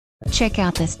Check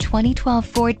out this 2012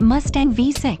 Ford Mustang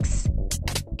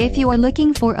V6. If you are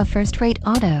looking for a first-rate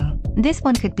auto, this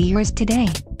one could be yours today.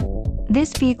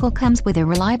 This vehicle comes with a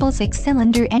reliable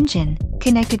 6-cylinder engine,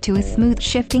 connected to a smooth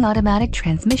shifting automatic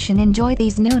transmission. Enjoy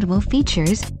these notable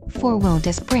features: 4-wheel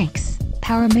disc brakes,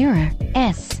 power mirror,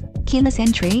 keyless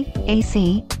entry,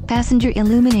 AC, passenger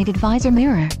illuminated visor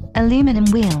mirror, aluminum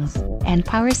wheels, and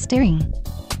power steering.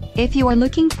 If you are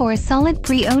looking for a solid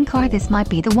pre-owned car, this might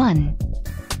be the one.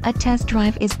 A test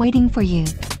drive is waiting for you.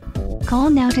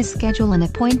 Call now to schedule an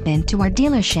appointment to our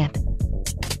dealership.